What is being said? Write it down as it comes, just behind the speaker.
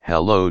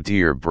Hello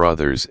dear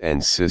brothers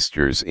and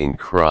sisters in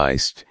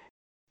Christ,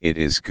 it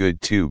is good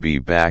to be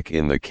back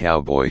in the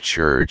Cowboy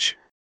Church.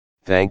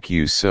 Thank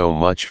you so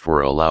much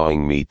for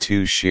allowing me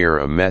to share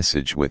a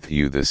message with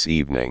you this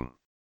evening.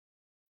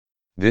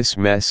 This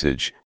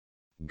message,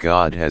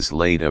 God has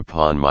laid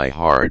upon my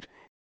heart,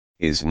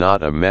 is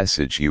not a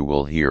message you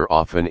will hear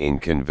often in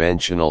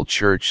conventional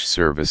church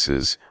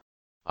services.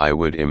 I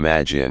would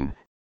imagine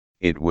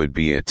it would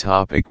be a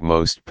topic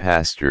most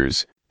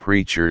pastors,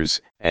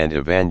 preachers, and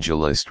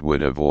evangelists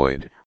would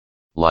avoid,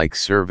 like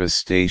service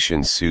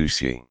station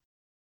sushi.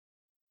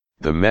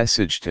 The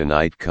message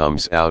tonight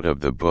comes out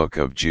of the book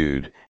of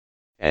Jude,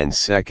 and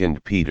 2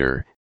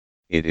 Peter.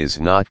 It is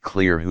not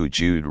clear who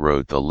Jude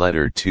wrote the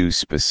letter to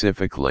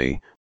specifically,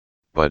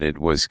 but it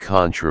was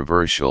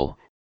controversial,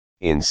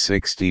 in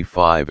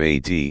 65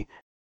 AD,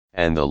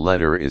 and the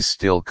letter is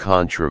still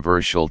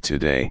controversial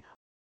today,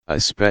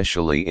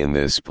 especially in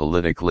this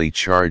politically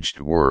charged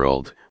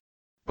world,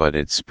 but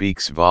it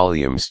speaks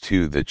volumes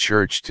to the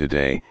church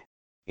today,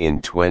 in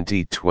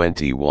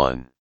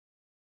 2021.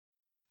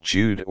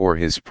 Jude, or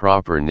his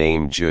proper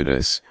name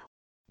Judas,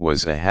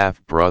 was a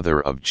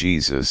half-brother of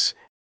Jesus,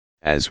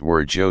 as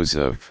were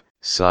Joseph,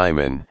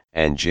 Simon,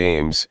 and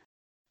James,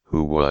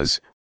 who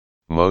was,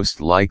 most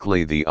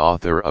likely the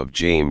author of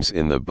James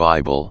in the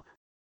Bible.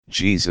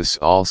 Jesus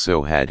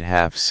also had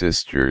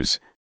half-sisters,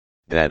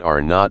 that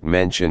are not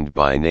mentioned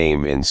by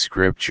name in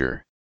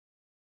Scripture.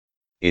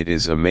 It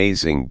is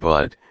amazing,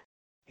 but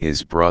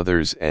his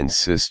brothers and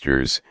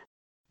sisters,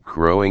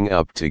 growing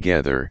up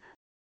together,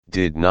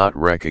 did not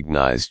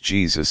recognize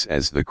Jesus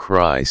as the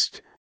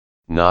Christ,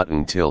 not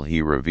until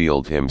he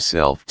revealed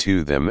himself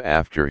to them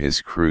after his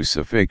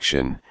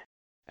crucifixion.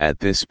 At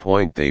this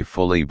point they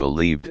fully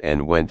believed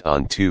and went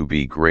on to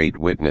be great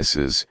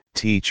witnesses,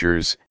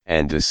 teachers,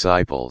 and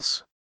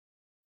disciples.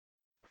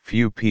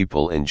 Few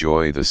people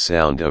enjoy the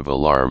sound of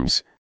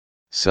alarms.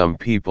 Some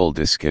people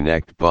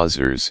disconnect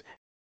buzzers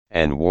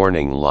and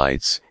warning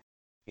lights,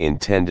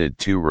 intended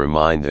to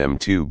remind them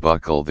to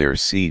buckle their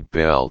seat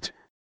belt,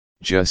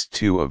 just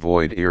to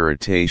avoid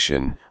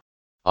irritation.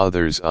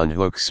 Others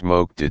unhook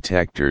smoke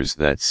detectors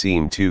that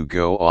seem to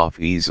go off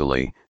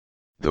easily.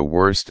 The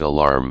worst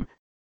alarm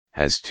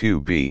has to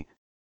be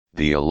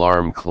the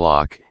alarm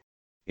clock.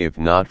 If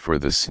not for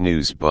the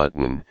snooze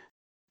button,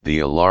 the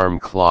alarm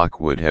clock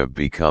would have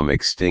become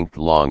extinct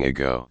long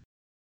ago.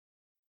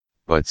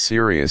 But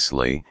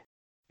seriously,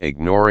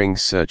 ignoring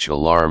such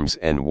alarms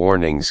and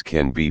warnings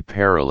can be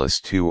perilous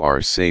to our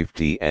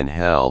safety and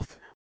health,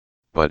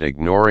 but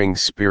ignoring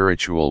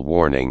spiritual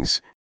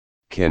warnings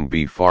can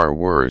be far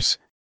worse.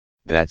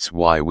 That's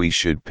why we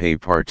should pay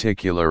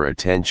particular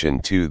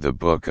attention to the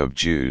book of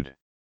Jude.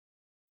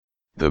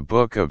 The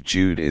book of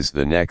Jude is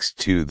the next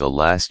to the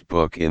last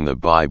book in the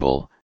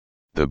Bible.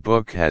 The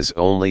book has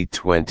only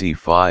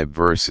 25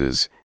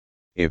 verses.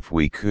 If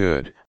we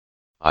could,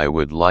 I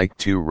would like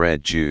to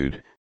read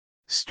Jude,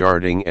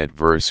 starting at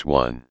verse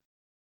 1.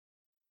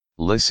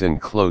 Listen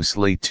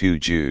closely to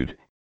Jude.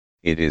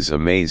 It is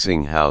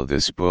amazing how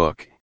this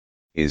book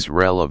is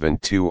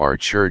relevant to our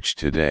church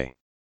today.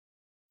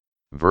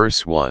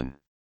 Verse 1.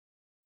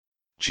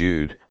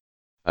 Jude,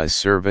 a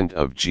servant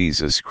of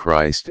Jesus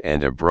Christ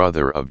and a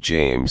brother of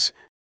James,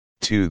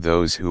 to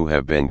those who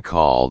have been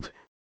called,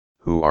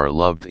 who are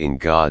loved in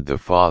God the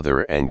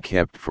Father and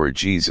kept for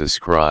Jesus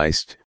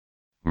Christ,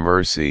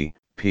 mercy,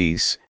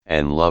 peace,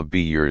 and love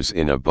be yours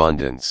in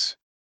abundance.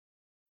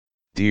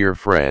 Dear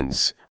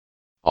friends,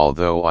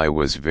 although I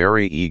was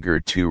very eager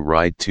to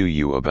write to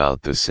you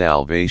about the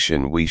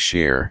salvation we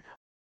share,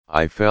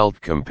 I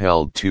felt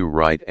compelled to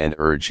write and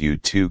urge you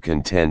to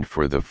contend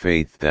for the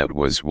faith that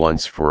was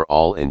once for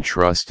all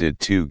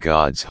entrusted to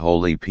God's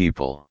holy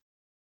people.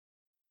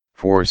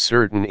 For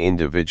certain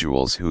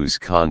individuals whose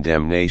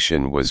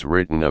condemnation was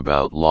written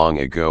about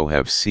long ago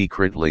have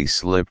secretly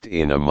slipped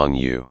in among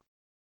you.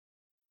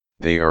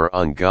 They are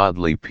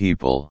ungodly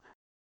people,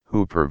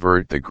 who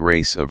pervert the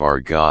grace of our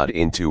God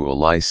into a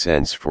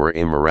license for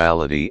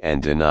immorality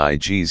and deny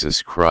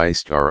Jesus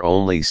Christ our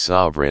only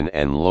sovereign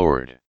and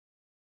Lord.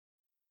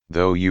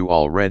 Though you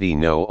already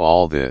know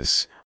all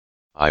this,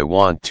 I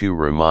want to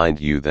remind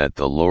you that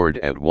the Lord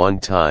at one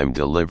time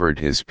delivered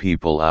his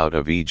people out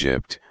of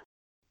Egypt,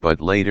 but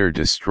later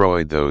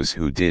destroyed those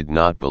who did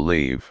not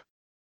believe.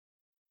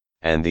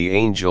 And the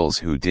angels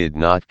who did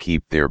not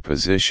keep their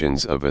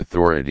positions of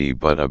authority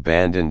but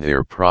abandoned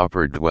their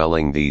proper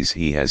dwelling, these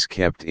he has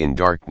kept in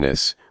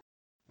darkness,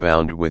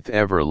 bound with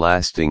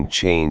everlasting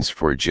chains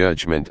for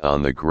judgment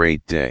on the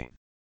great day.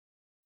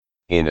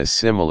 In a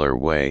similar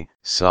way,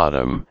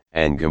 Sodom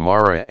and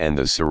Gomorrah and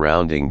the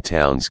surrounding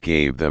towns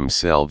gave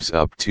themselves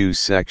up to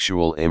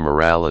sexual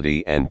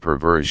immorality and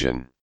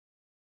perversion.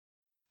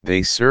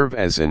 They serve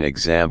as an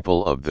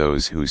example of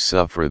those who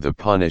suffer the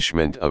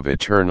punishment of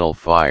eternal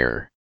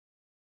fire.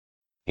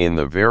 In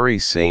the very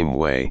same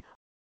way,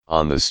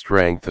 on the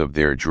strength of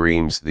their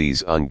dreams,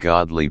 these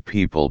ungodly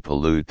people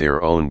pollute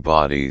their own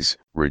bodies,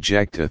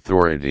 reject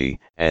authority,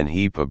 and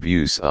heap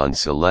abuse on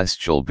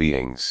celestial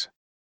beings.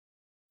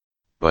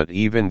 But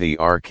even the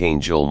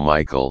archangel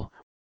Michael,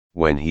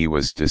 when he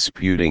was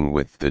disputing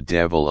with the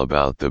devil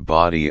about the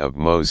body of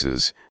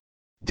Moses,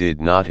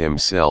 did not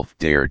himself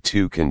dare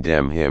to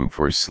condemn him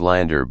for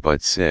slander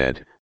but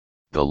said,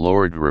 "The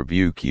Lord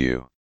rebuke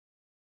you."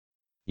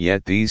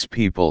 Yet these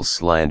people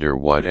slander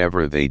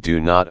whatever they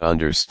do not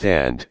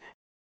understand,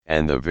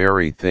 and the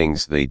very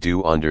things they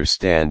do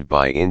understand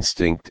by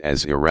instinct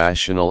as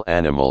irrational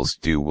animals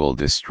do will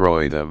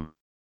destroy them.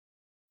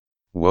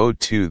 Woe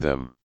to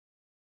them!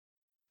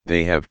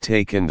 They have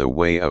taken the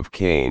way of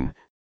Cain,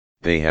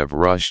 they have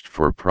rushed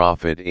for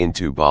profit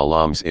into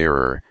Balaam's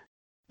error,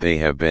 they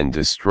have been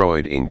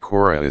destroyed in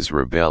Korah's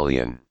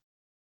rebellion.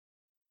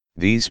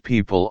 These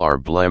people are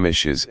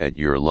blemishes at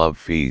your love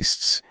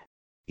feasts,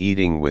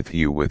 eating with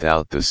you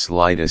without the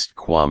slightest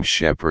qualm,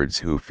 shepherds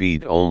who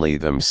feed only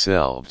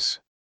themselves.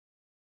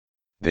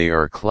 They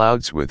are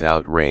clouds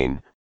without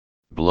rain,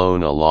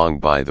 blown along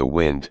by the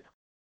wind,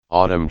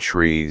 autumn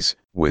trees,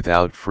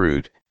 without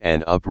fruit,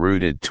 and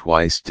uprooted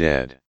twice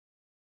dead.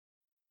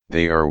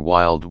 They are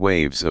wild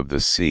waves of the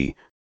sea,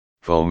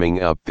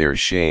 foaming up their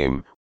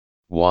shame,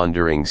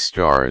 wandering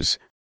stars,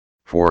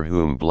 for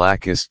whom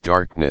blackest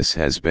darkness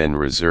has been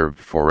reserved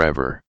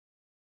forever.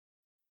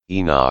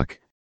 Enoch,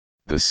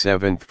 the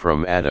seventh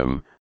from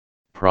Adam,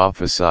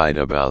 prophesied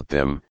about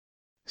them,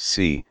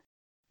 "See,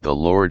 the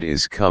Lord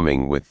is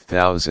coming with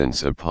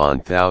thousands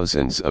upon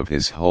thousands of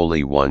his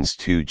holy ones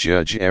to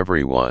judge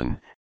everyone,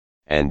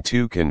 and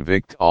to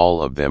convict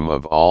all of them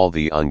of all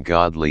the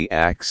ungodly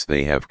acts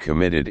they have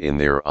committed in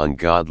their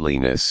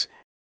ungodliness,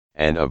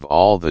 and of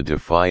all the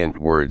defiant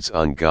words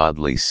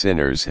ungodly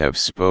sinners have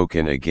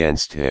spoken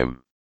against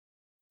him."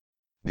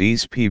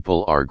 These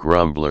people are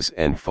grumblers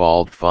and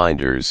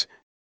fault-finders,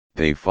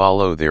 they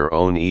follow their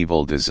own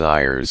evil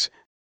desires,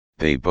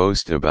 they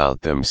boast about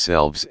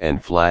themselves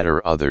and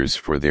flatter others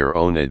for their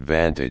own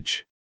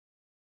advantage.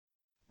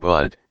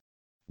 But,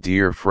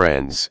 dear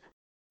friends,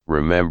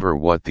 remember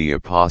what the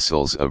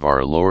apostles of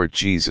our Lord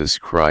Jesus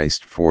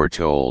Christ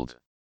foretold.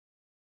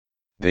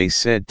 They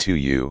said to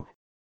you,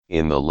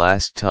 "In the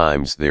last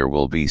times there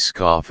will be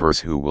scoffers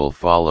who will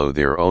follow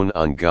their own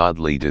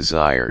ungodly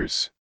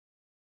desires."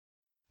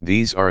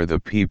 These are the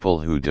people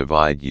who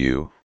divide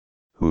you,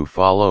 who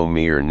follow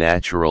mere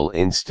natural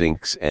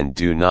instincts and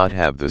do not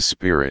have the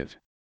Spirit.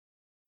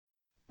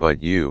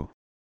 But you,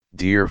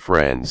 dear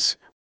friends,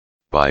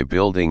 by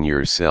building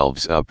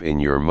yourselves up in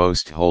your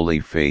most holy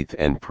faith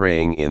and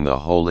praying in the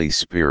Holy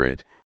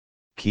Spirit,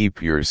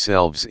 keep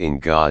yourselves in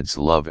God's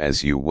love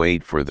as you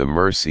wait for the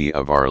mercy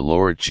of our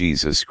Lord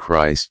Jesus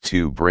Christ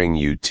to bring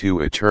you to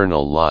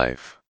eternal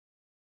life.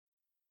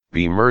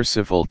 Be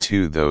merciful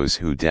to those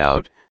who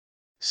doubt,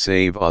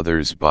 save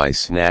others by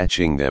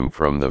snatching them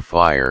from the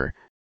fire,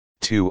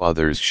 to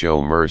others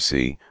show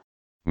mercy,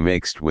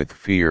 mixed with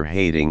fear,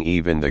 hating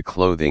even the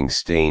clothing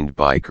stained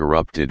by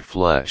corrupted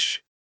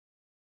flesh.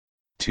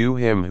 To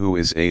him who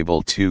is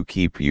able to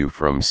keep you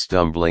from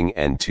stumbling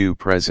and to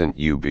present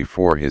you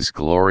before his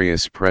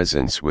glorious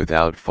presence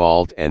without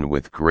fault and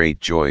with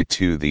great joy,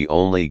 to the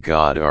only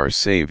God our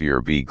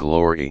Savior be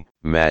glory,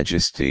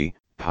 majesty,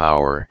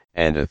 power,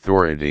 and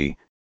authority,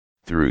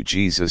 through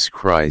Jesus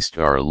Christ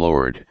our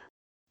Lord,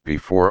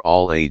 before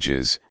all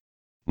ages,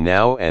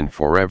 now and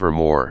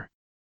forevermore.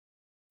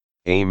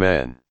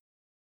 Amen.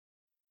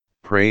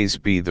 Praise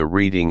be the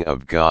reading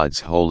of God's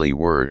holy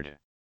word.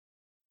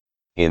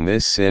 In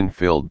this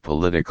sin-filled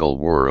political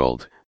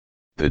world,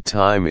 the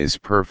time is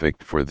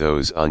perfect for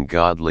those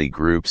ungodly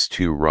groups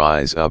to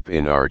rise up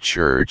in our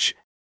church,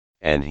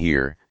 and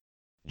here,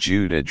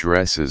 Jude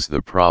addresses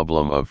the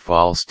problem of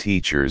false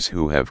teachers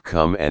who have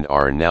come and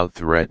are now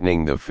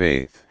threatening the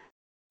faith.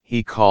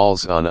 He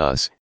calls on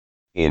us,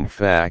 in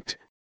fact,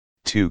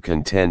 to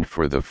contend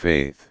for the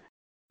faith,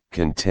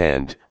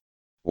 contend,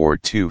 or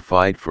to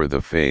fight for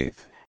the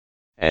faith,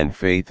 and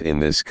faith in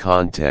this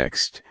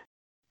context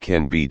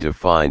can be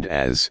defined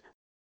as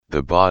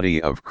the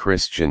body of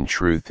Christian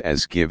truth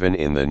as given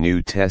in the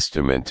New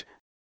Testament,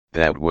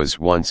 that was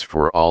once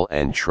for all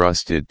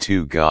entrusted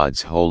to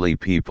God's holy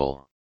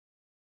people.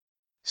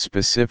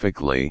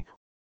 Specifically,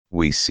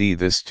 we see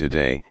this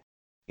today,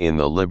 in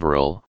the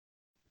liberal,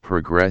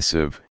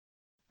 progressive,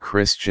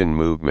 Christian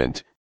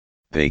movement.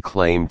 They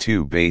claim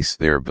to base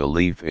their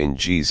belief in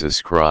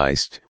Jesus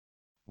Christ,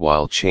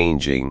 while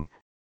changing,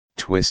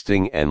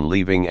 twisting and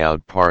leaving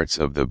out parts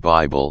of the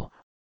Bible,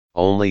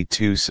 only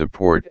to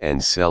support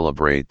and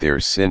celebrate their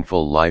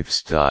sinful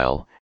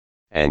lifestyle,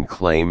 and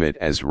claim it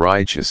as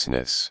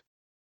righteousness.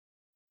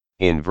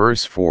 In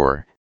verse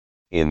 4,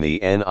 in the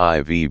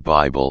NIV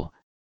Bible,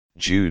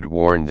 Jude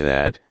warned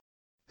that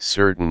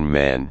certain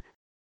men,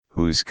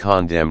 whose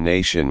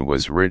condemnation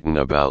was written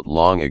about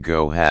long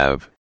ago,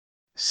 have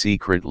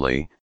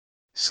secretly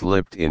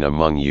slipped in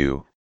among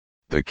you.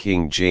 The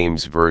King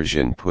James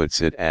Version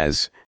puts it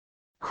as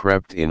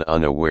crept in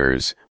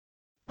unawares,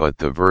 but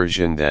the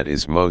version that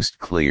is most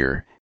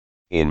clear,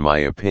 in my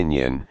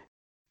opinion,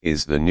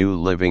 is the New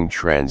Living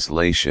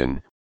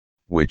Translation,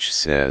 which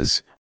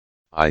says,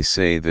 "I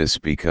say this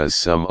because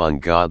some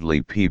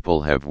ungodly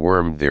people have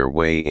wormed their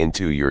way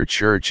into your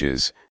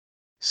churches,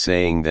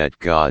 saying that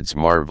God's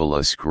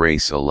marvelous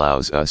grace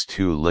allows us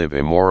to live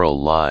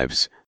immoral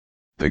lives.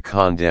 The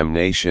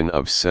condemnation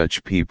of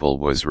such people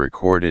was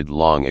recorded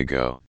long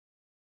ago.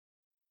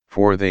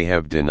 For they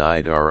have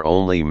denied our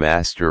only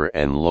Master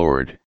and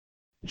Lord,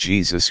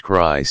 Jesus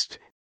Christ.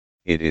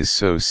 It is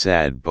so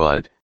sad,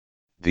 but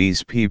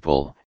these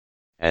people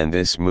and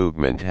this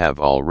movement have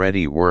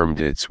already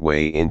wormed its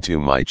way into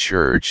my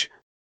church,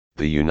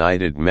 the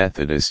United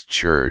Methodist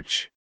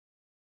Church.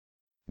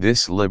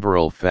 This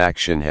liberal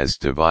faction has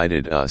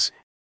divided us,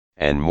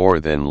 and more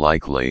than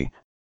likely,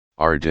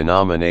 our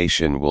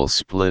denomination will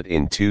split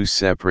in two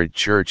separate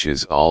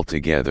churches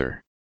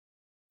altogether.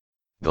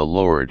 The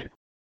Lord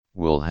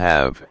will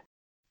have,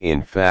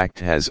 in fact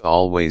has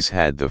always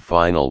had the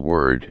final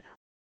word.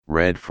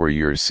 Read for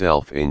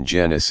yourself in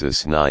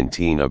Genesis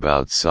 19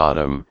 about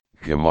Sodom,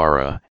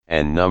 Gomorrah,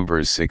 and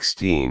Numbers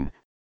 16,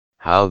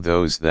 how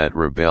those that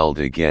rebelled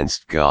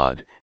against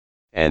God,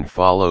 and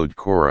followed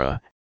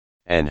Korah,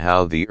 and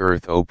how the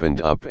earth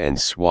opened up and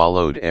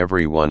swallowed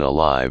everyone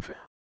alive,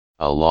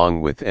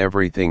 along with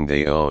everything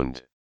they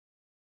owned.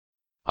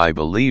 I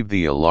believe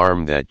the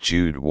alarm that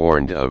Jude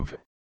warned of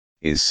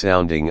is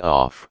sounding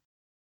off.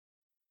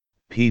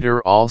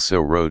 Peter also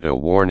wrote a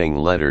warning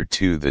letter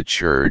to the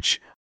church.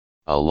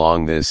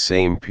 Along this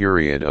same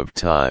period of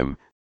time,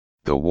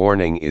 the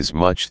warning is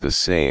much the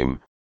same.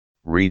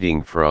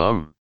 Reading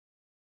from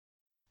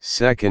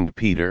 2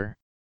 Peter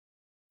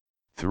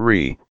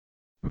 3,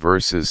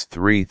 verses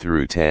 3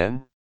 through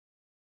 10.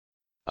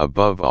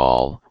 Above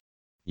all,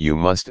 you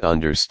must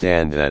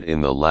understand that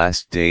in the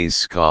last days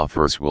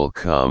scoffers will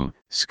come,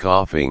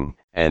 scoffing,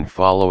 and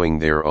following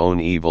their own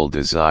evil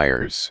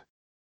desires.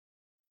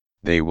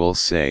 They will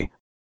say,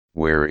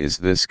 "Where is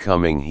this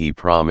coming he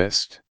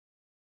promised?"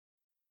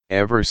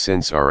 Ever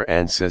since our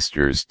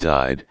ancestors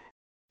died,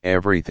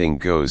 everything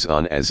goes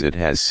on as it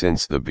has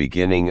since the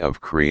beginning of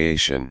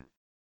creation.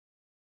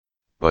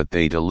 But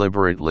they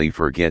deliberately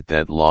forget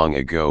that long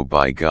ago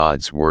by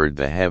God's word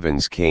the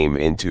heavens came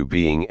into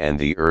being and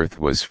the earth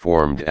was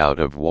formed out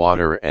of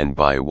water and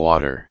by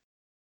water.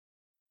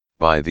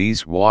 By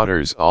these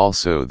waters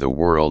also the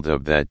world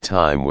of that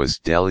time was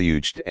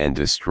deluged and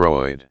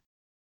destroyed.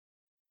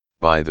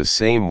 By the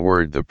same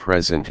word the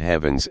present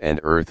heavens and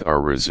earth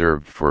are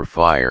reserved for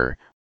fire,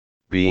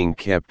 being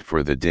kept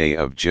for the day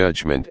of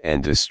judgment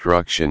and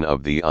destruction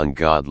of the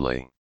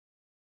ungodly.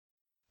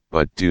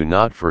 But do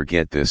not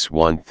forget this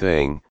one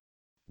thing,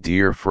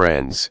 dear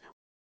friends,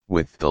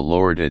 with the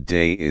Lord a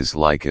day is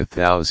like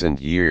 1,000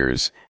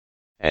 years,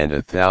 and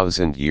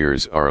 1,000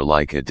 years are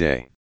like a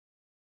day.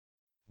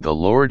 The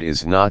Lord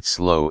is not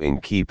slow in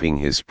keeping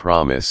his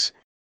promise,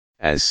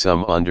 as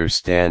some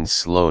understand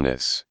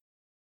slowness.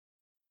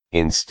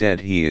 Instead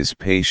he is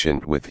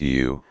patient with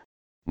you,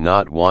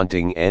 not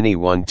wanting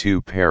anyone to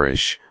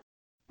perish,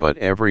 but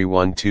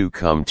everyone to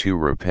come to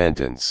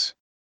repentance.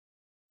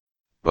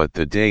 But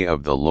the day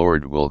of the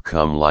Lord will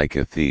come like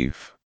a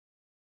thief.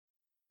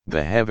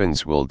 The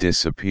heavens will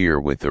disappear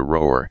with a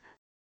roar,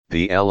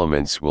 the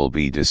elements will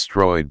be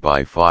destroyed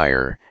by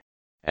fire,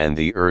 and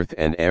the earth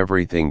and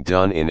everything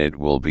done in it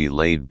will be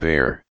laid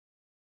bare.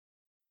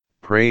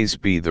 Praise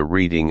be the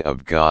reading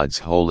of God's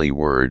holy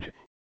word.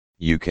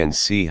 You can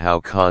see how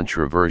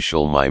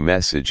controversial my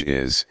message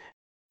is,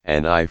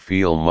 and I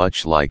feel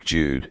much like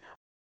Jude.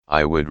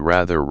 I would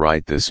rather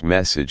write this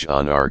message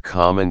on our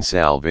common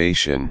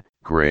salvation,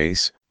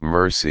 grace,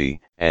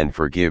 mercy, and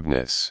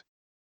forgiveness.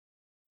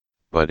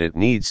 But it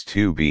needs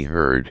to be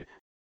heard.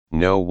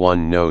 No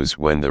one knows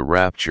when the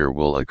rapture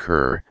will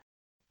occur,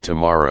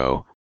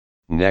 tomorrow,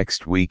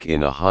 next week,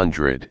 in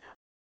 100,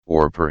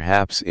 or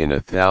perhaps in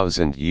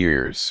 1,000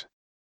 years.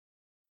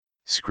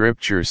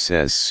 Scripture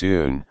says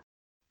soon,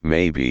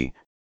 maybe.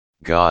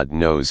 God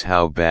knows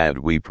how bad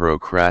we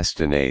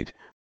procrastinate.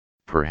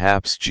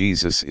 Perhaps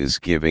Jesus is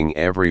giving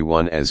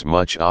everyone as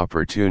much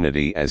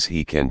opportunity as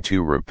he can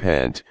to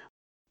repent,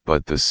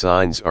 but the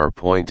signs are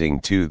pointing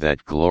to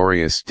that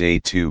glorious day,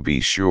 to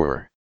be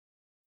sure.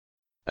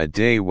 A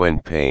day when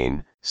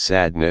pain,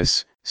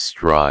 sadness,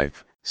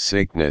 strife,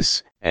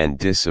 sickness, and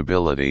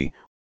disability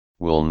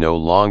will no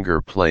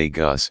longer plague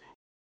us.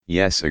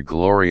 Yes, a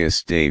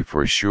glorious day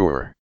for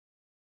sure.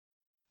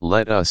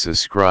 Let us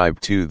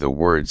ascribe to the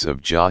words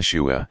of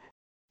Joshua,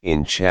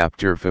 in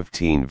chapter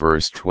 15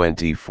 verse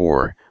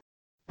 24,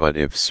 "But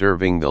if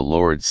serving the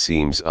Lord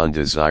seems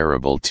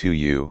undesirable to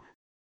you,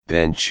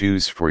 then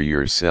choose for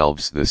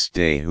yourselves this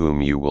day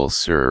whom you will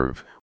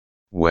serve,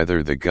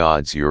 whether the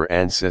gods your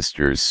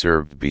ancestors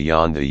served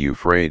beyond the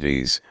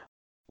Euphrates,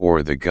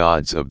 or the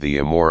gods of the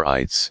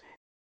Amorites,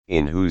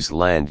 in whose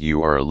land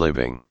you are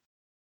living.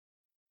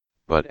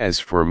 But as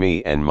for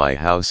me and my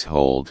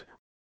household,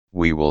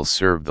 we will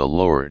serve the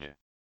Lord."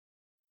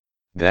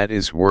 That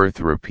is worth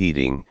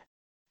repeating.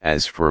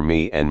 As for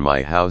me and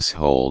my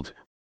household,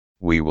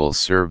 we will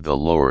serve the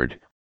Lord.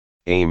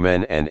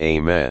 Amen and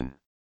amen.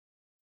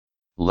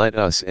 Let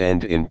us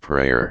end in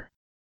prayer.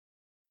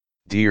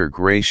 Dear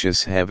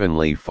gracious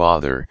Heavenly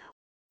Father,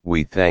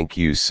 we thank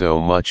you so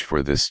much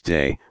for this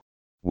day.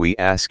 We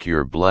ask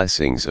your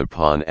blessings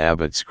upon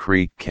Abbots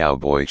Creek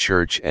Cowboy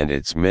Church and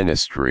its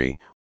ministry.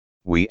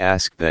 We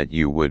ask that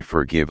you would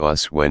forgive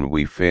us when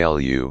we fail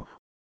you,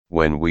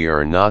 when we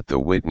are not the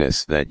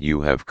witness that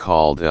you have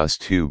called us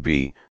to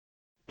be.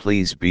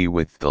 Please be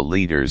with the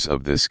leaders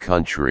of this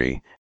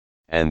country,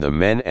 and the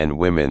men and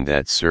women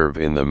that serve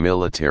in the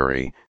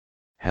military.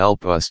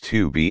 Help us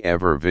to be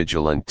ever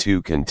vigilant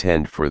to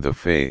contend for the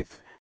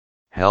faith.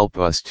 Help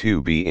us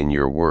to be in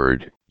your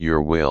word,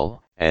 your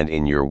will, and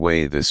in your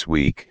way this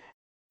week,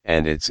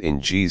 and it's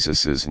in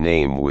Jesus'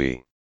 name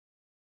we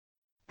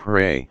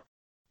pray.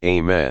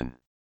 Amen.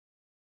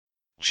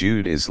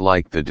 Jude is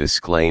like the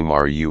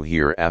disclaimer you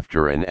hear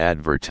after an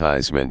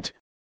advertisement,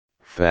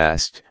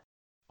 fast,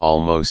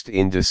 almost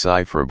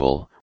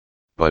indecipherable,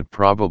 but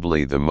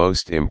probably the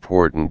most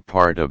important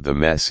part of the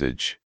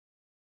message.